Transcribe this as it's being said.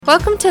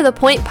Welcome to The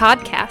Point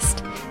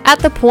Podcast. At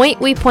The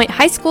Point, we point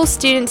high school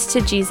students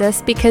to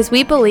Jesus because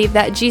we believe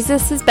that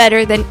Jesus is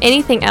better than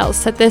anything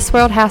else that this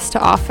world has to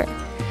offer.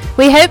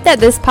 We hope that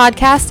this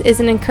podcast is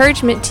an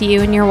encouragement to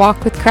you in your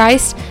walk with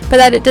Christ, but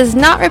that it does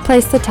not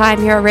replace the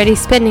time you're already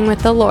spending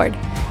with the Lord.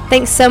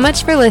 Thanks so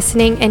much for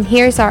listening, and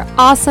here's our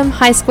awesome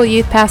high school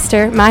youth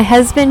pastor, my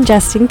husband,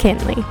 Justin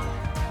Kinley.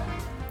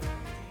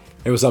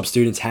 Hey, what's up,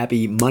 students?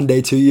 Happy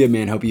Monday to you,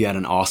 man. Hope you had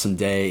an awesome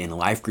day in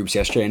life groups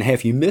yesterday. And hey,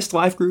 if you missed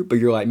life group, but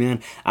you're like,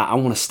 man, I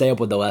want to stay up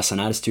with the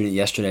lesson. I had a student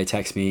yesterday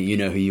text me, you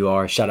know who you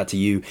are, shout out to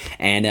you,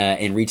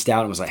 and reached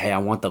out and was like, hey, I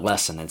want the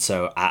lesson. And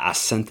so I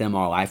sent them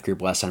our life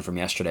group lesson from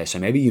yesterday. So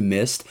maybe you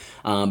missed,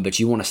 but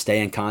you want to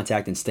stay in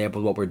contact and stay up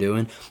with what we're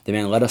doing, then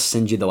man, let us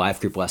send you the life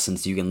group lesson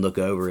so you can look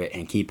over it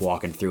and keep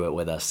walking through it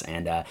with us.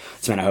 And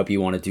so man, I hope you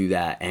want to do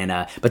that. And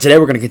but today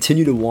we're going to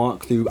continue to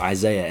walk through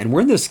Isaiah, and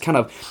we're in this kind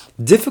of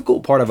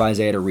difficult part of Isaiah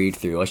to read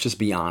through. Let's just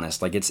be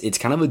honest. Like it's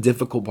kind of a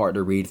difficult part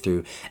to read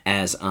through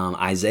as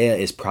Isaiah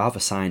is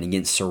prophesying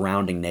against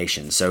surrounding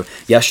nations. So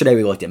yesterday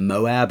we looked at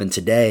Moab, and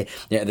today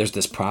there's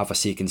this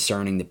prophecy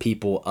concerning the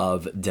people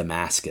of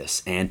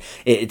Damascus, and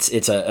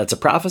it's a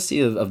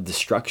prophecy of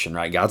destruction.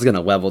 Right? God's going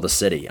to level the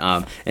city.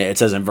 It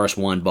says in verse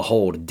 1,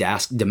 "Behold,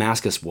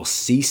 Damascus will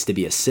cease to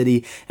be a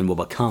city and will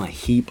become a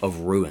heap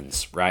of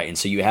ruins." Right? And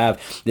so you have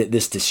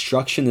this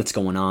destruction that's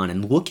going on,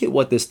 and look at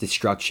what this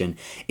destruction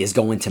is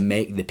going to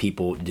make the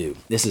people do.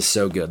 This is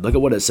so good. Look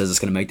at what it says it's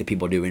going to make the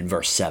people do in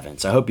verse 7.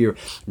 So I hope you're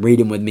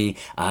reading with me,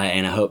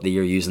 and I hope that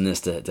you're using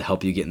this to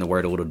help you get in the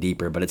word a little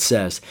deeper. But it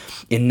says,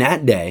 "In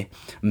that day,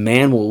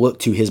 man will look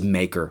to his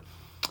maker,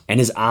 and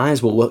his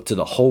eyes will look to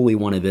the Holy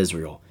One of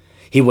Israel.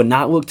 He will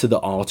not look to the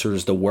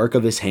altars, the work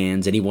of his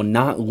hands, and he will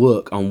not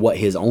look on what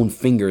his own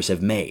fingers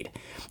have made,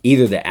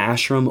 either the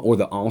Asherim or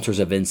the altars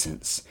of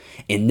incense.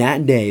 In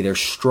that day, their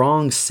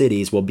strong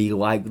cities will be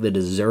like the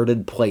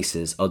deserted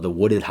places of the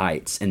wooded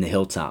heights and the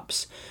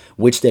hilltops,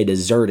 which they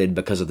deserted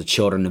because of the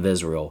children of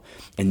Israel,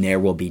 and there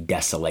will be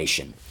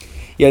desolation."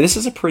 Yeah, this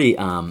is a pretty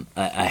a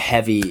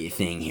heavy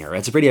thing here.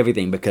 It's a pretty heavy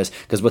thing because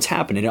what's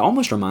happening, it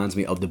almost reminds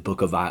me of the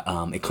book of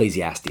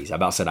Ecclesiastes. I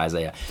about said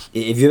Isaiah.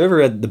 If you've ever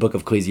read the book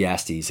of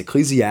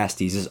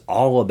Ecclesiastes is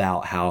all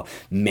about how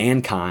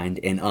mankind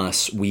and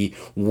us, we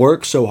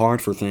work so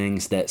hard for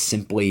things that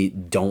simply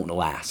don't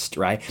last,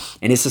 right?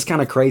 And it's this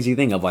kind of crazy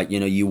thing of like,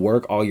 you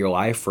work all your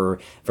life for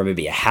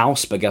maybe a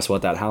house, but guess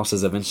what? That house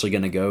is eventually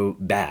going to go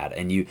bad.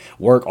 And you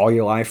work all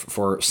your life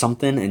for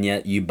something, and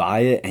yet you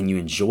buy it and you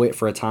enjoy it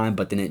for a time,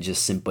 but then it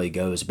just simply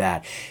goes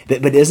bad.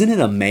 But isn't it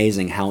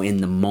amazing how in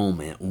the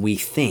moment we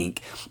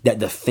think that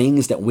the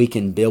things that we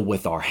can build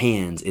with our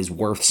hands is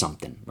worth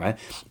something, right?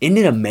 Isn't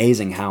it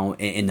amazing how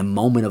in the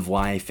moment of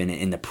life and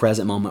in the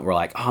present moment we're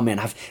like, oh man,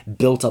 I've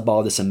built up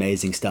all this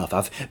amazing stuff.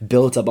 I've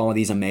built up all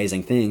these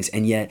amazing things.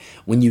 And yet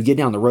when you get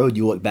down the road,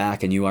 you look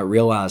back and you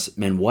realize,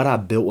 man, what I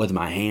built with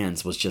my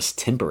hands was just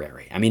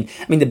temporary. I mean,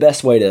 the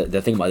best way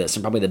to think about this,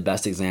 and probably the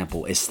best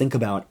example, is think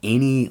about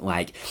any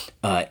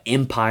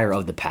empire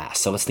of the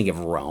past. So let's think of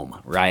Rome.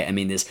 Right?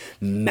 This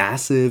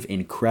massive,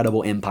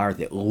 incredible empire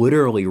that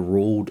literally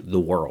ruled the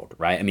world,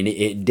 right?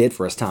 It did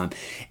for its time.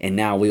 And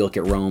now we look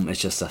at Rome as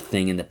just a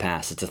thing in the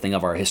past. It's a thing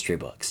of our history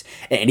books.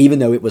 And even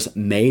though it was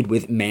made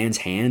with man's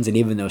hands, and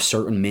even though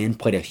certain men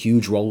played a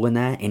huge role in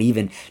that, and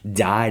even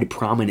died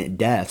prominent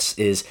deaths,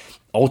 is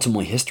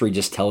ultimately history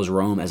just tells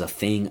Rome as a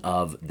thing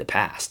of the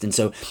past. And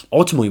so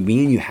ultimately,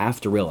 we and you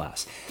have to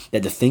realize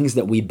that the things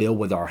that we build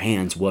with our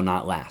hands will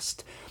not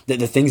last. That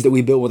the things that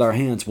we build with our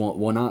hands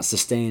will not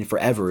sustain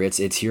forever. It's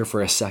here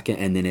for a second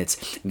and then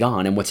it's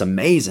gone. And what's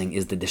amazing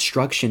is the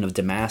destruction of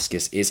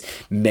Damascus is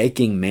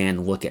making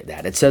man look at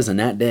that. It says in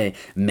that day,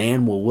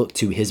 man will look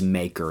to his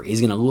maker.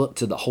 He's going to look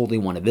to the Holy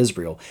One of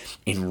Israel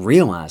and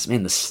realize,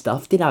 man, the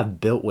stuff that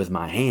I've built with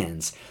my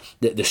hands,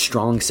 the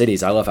strong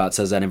cities, I love how it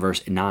says that in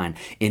verse 9.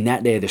 In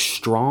that day, the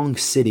strong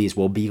cities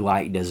will be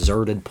like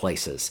deserted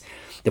places.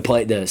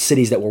 The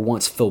cities that were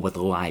once filled with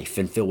life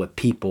and filled with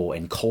people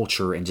and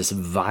culture and just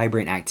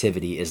vibrant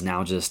activity is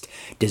now just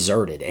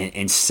deserted.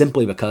 And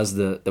simply because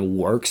the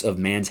works of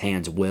man's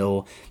hands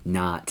will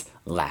not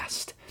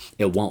last.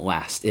 It won't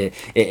last. It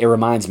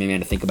reminds me,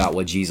 man, to think about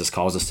what Jesus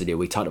calls us to do.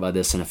 We talked about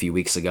this in a few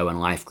weeks ago in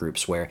life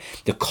groups, where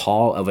the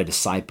call of a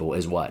disciple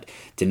is what?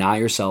 Deny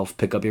yourself,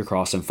 pick up your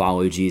cross, and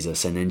follow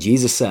Jesus. And then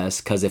Jesus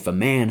says, because if a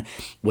man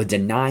would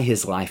deny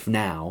his life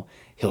now,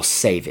 he'll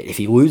save it. If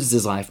he loses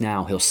his life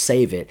now, he'll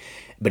save it.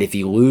 But if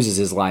he loses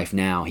his life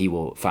now, he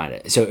will find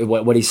it. So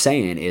what he's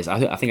saying is,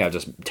 I think I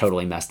just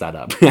totally messed that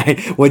up. Right?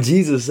 What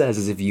Jesus says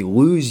is, if you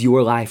lose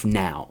your life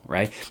now,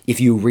 right? If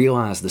you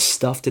realize the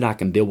stuff that I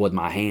can build with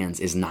my hands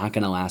is not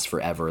going to last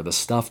forever. The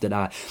stuff that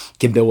I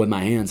can build with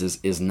my hands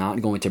is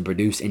not going to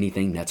produce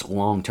anything that's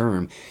long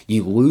term.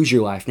 You lose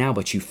your life now,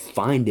 but you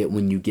find it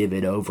when you give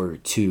it over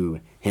to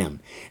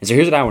Him. And so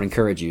here's what I would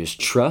encourage you is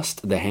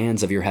trust the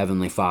hands of your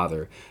Heavenly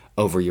Father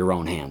over your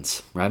own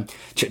hands, right?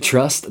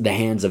 Trust the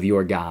hands of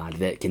your God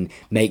that can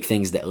make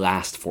things that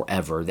last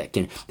forever, that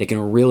can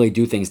really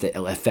do things that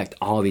affect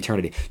all of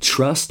eternity.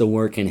 Trust the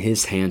work in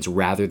his hands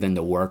rather than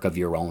the work of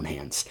your own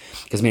hands.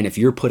 Because, man, if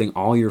you're putting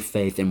all your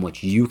faith in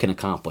what you can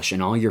accomplish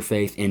and all your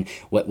faith in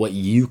what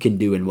you can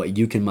do and what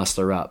you can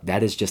muster up,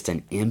 that is just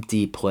an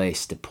empty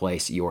place to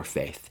place your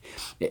faith.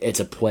 It's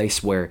a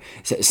place where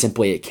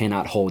simply it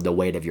cannot hold the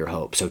weight of your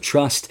hope. So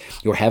trust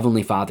your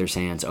Heavenly Father's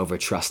hands over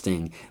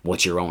trusting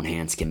what your own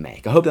hands can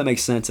make. I hope that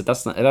makes sense. If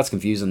that's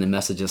confusing, then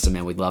message us, and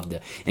man, we'd love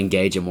to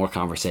engage in more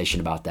conversation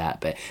about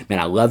that. But man,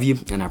 I love you,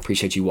 and I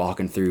appreciate you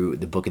walking through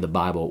the book of the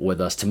Bible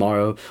with us.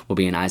 Tomorrow we'll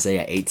be in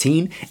Isaiah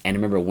 18, and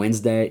remember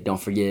Wednesday, don't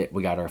forget,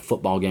 we got our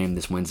football game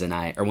this Wednesday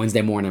night, or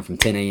Wednesday morning from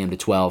 10 a.m. to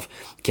 12.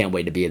 Can't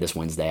wait to be here this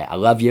Wednesday. I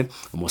love you,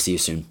 and we'll see you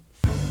soon.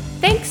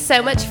 Thanks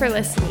so much for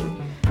listening.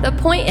 The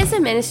Point is a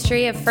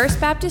ministry of First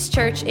Baptist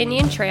Church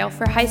Indian Trail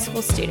for high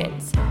school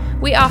students.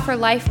 We offer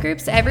life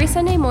groups every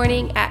Sunday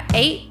morning at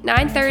 8,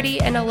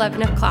 9:30, and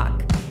 11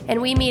 o'clock, and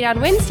we meet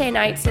on Wednesday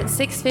nights at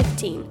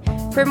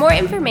 6:15. For more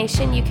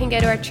information, you can go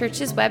to our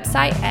church's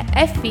website at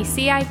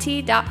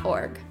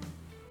fbcit.org.